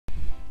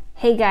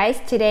Hey guys,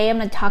 today I'm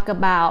going to talk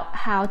about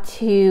how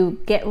to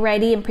get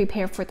ready and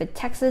prepare for the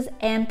Texas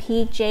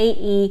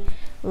MPJE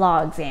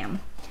law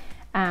exam.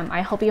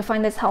 I hope you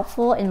find this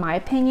helpful. In my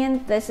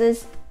opinion, this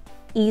is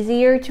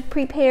easier to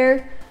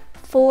prepare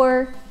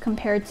for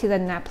compared to the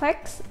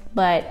NAPLEX,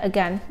 but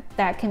again,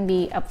 that can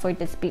be up for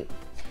dispute.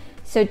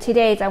 So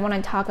today I want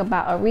to talk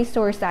about a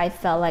resource that I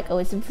felt like it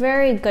was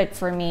very good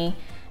for me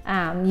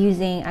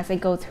using as I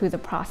go through the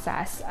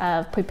process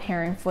of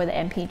preparing for the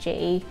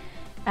MPJE.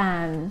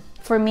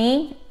 For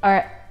me,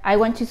 I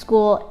went to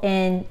school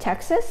in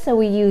Texas, so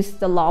we used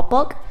the law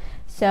book.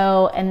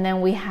 And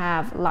then we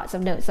have lots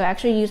of notes. So I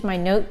actually use my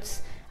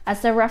notes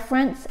as a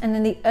reference. And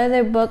then the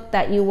other book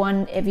that you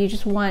want, if you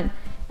just want,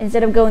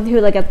 instead of going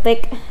through like a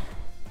thick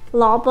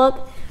law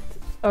book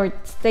or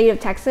State of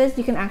Texas,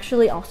 you can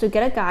actually also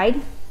get a guide.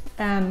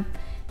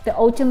 The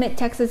Ultimate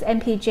Texas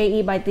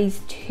MPJE by these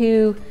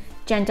two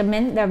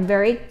gentlemen, they're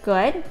very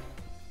good.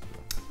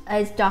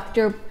 It's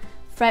Dr.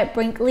 Fred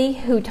Brinkley,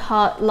 who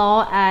taught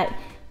law at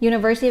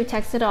University of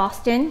Texas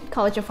Austin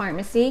College of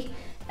Pharmacy,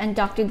 and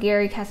Dr.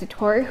 Gary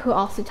Casator, who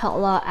also taught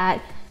law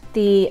at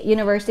the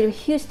University of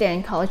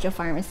Houston College of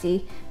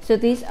Pharmacy. So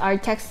these are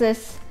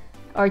Texans,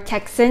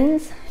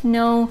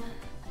 no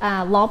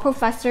law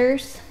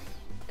professors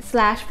 /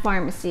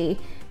 pharmacy.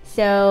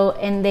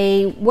 And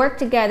they work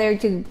together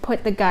to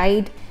put the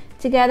guide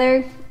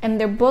together, and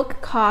their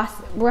book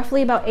costs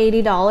roughly about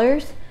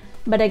 $80,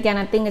 but again,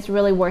 I think it's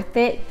really worth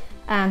it.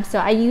 So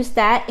I used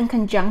that in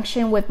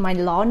conjunction with my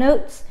law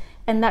notes,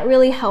 and that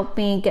really helped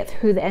me get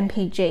through the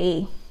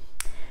MPJE.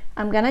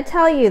 I'm gonna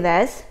tell you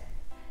this,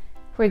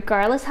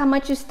 regardless how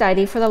much you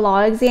study for the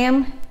law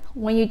exam,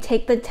 when you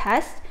take the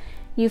test,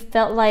 you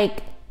felt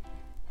like,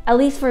 at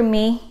least for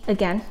me,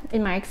 again,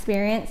 in my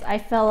experience, I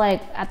felt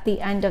like at the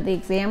end of the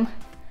exam,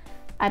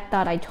 I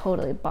thought I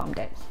totally bombed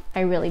it. I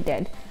really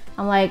did.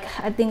 I'm like,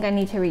 I think I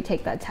need to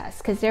retake that test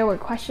because there were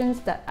questions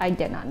that I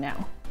did not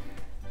know.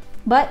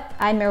 But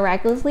I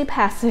miraculously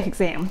passed the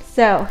exam.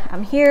 So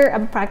I'm here,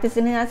 I'm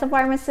practicing as a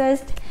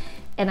pharmacist,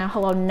 and I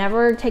hope I'll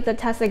never take the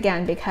test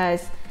again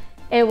because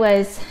it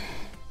was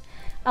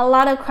a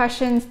lot of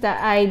questions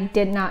that I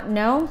did not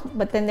know,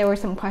 but then there were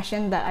some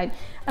questions that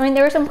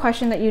there were some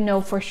questions that you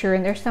know for sure,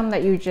 and there's some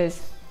that you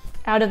just,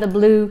 out of the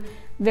blue,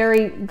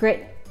 very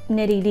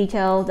nitty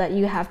detail that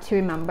you have to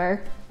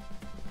remember.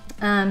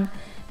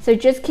 So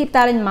just keep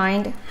that in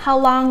mind. How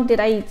long did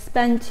I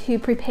spend to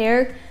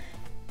prepare?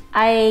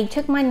 I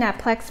took my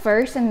NAPLEX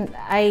first, and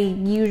I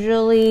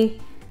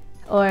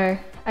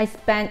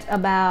spent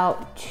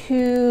about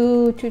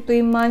 2 to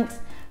 3 months,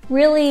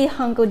 really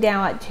hunkered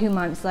down at 2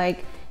 months,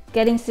 like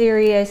getting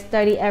serious,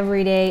 study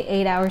every day,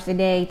 8 hours a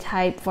day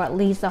type for at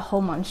least a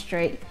whole month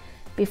straight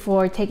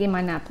before taking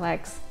my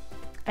NAPLEX.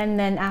 And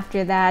then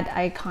after that,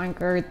 I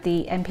conquered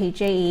the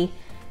MPJE,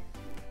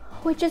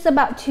 which is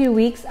about 2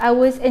 weeks. I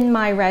was in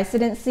my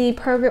residency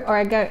program, or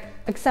I got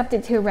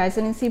accepted to a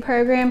residency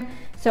program.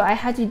 So I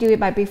had to do it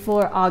by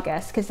before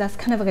August because that's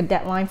kind of like a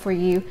deadline for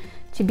you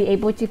to be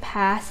able to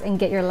pass and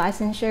get your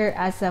licensure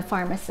as a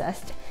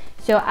pharmacist.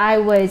 So I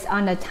was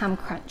on a time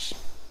crunch.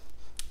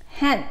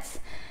 Hence,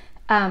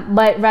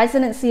 but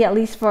residency, at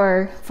least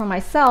for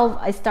myself,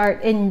 I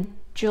start in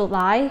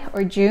July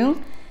or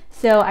June.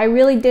 So I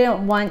really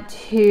didn't want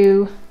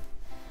to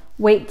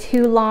wait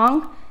too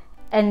long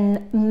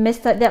and miss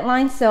that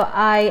deadline. So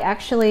I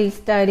actually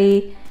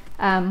study,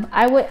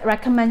 I would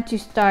recommend to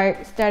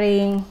start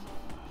studying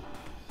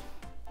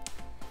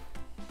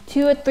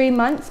 2 or 3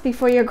 months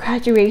before your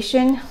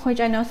graduation, which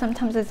I know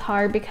sometimes it's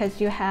hard because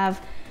you have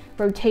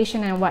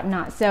rotation and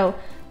whatnot. So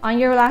on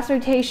your last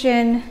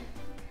rotation,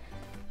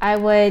 I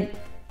would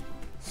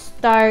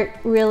start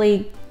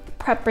really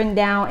prepping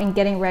down and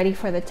getting ready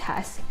for the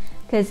test,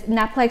 because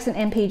NAPLEX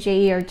and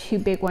MPJE are two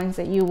big ones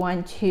that you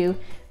want to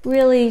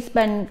really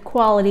spend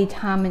quality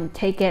time and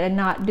take it and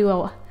not do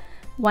a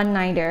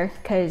one-nighter,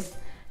 because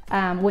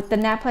with the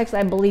NAPLEX,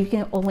 I believe you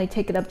can only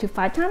take it up to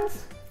 5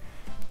 times.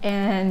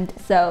 And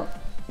so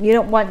you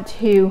don't want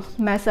to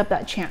mess up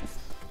that chance.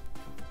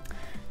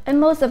 And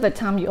most of the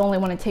time you only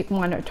want to take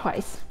 1 or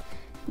twice,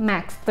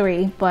 max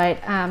 3. But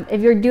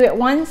if you do it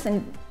once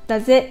and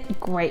does it,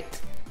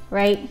 great,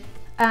 right?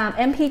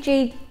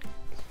 MPJE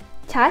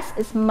test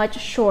is much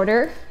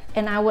shorter,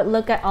 and I would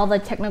look at all the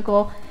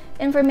technical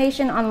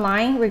information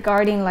online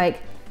regarding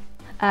like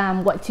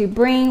what to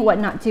bring, what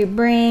not to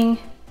bring,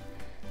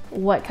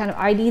 what kind of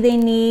ID they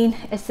need,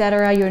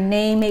 etc. Your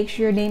name, make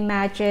sure your name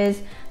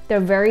matches. They're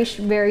very,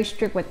 very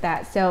strict with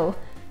that. So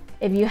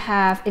if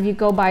you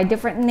go by a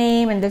different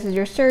name and this is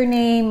your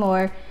surname,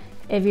 or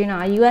if you're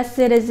not a US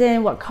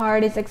citizen, what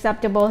card is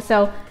acceptable.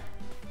 So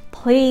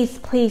please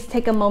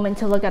take a moment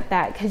to look at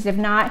that, because if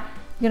not,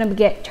 you're gonna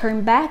get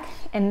turned back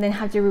and then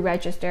have to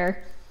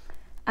re-register.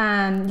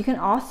 You can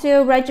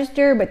also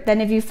register, but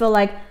then if you feel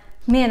like,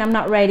 man, I'm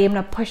not ready, I'm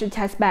gonna push the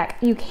test back,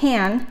 you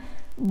can,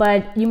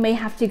 but you may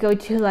have to go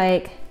to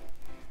like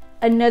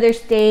another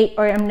state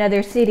or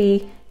another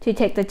city to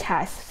take the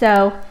test.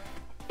 So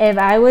if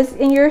I was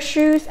in your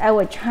shoes, I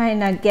would try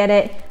and get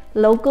it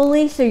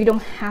locally so you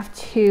don't have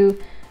to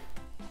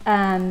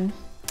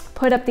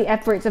put up the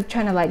efforts of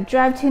trying to like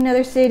drive to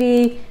another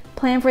city,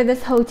 plan for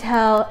this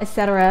hotel,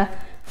 etc.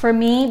 For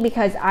me,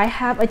 because I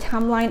have a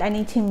timeline I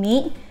need to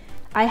meet,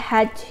 I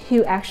had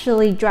to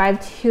actually drive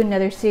to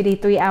another city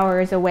 3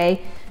 hours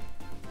away,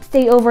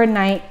 stay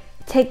overnight,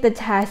 take the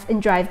test,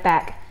 and drive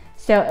back.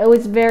 So it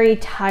was very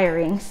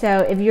tiring. So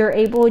if you're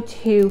able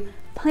to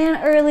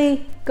plan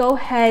early, go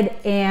ahead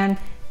and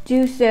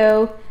do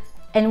so.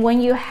 And when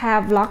you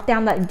have locked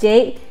down that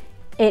date,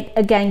 it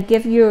again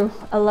gives you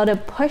a lot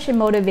of push and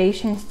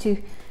motivations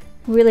to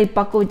really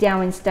buckle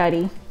down and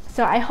study.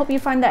 So I hope you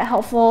find that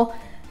helpful.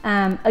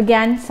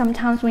 Again,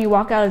 sometimes when you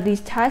walk out of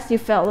these tests, you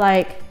felt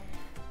like,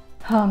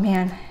 oh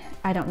man,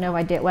 I don't know if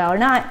I did well or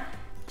not.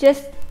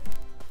 Just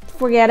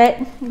forget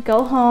it,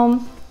 go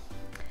home.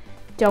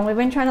 Don't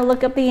even try to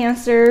look up the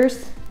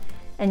answers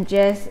and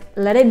just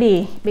let it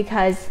be,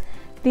 because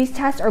these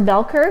tests are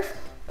bell curve,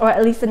 or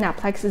at least the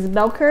NAPLEX is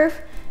bell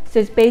curve. So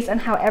it's based on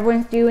how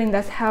everyone's doing.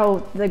 That's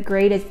how the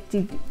grade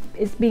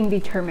is being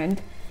determined.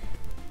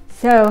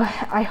 So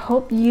I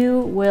hope you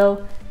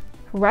will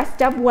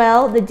rest up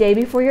well the day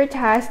before your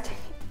test,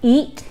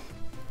 eat,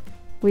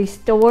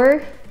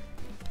 restore,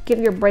 give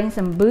your brain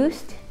some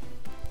boost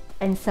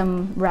and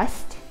some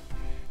rest,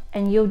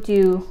 and you'll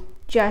do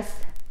just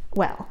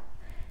well.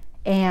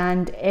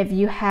 And if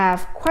you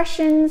have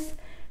questions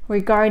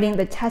regarding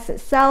the test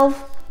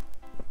itself,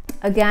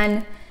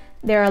 again,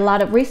 there are a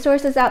lot of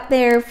resources out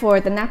there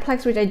for the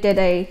NAPLEX, which I did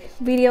a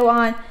video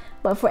on,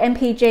 but for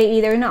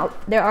MPJE,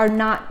 there are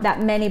not that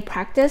many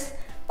practice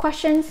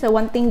questions. So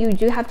one thing you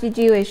do have to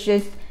do is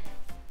just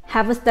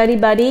have a study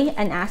buddy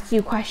and ask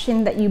you a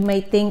question that you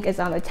may think is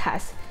on the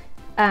test.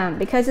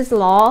 Because it's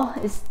law,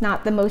 it's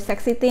not the most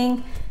sexy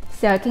thing,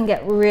 so it can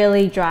get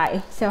really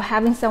dry. So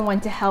having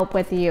someone to help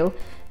with you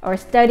or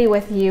study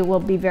with you will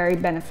be very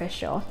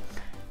beneficial.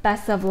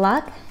 Best of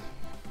luck.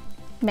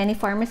 Many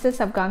pharmacists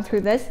have gone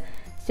through this,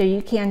 so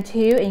you can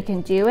too, and you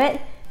can do it.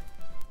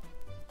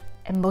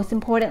 And most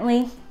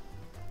importantly,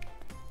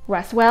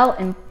 rest well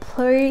and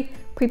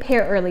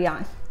prepare early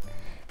on.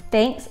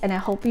 Thanks, and I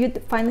hope you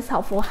find this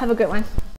helpful. Have a good one.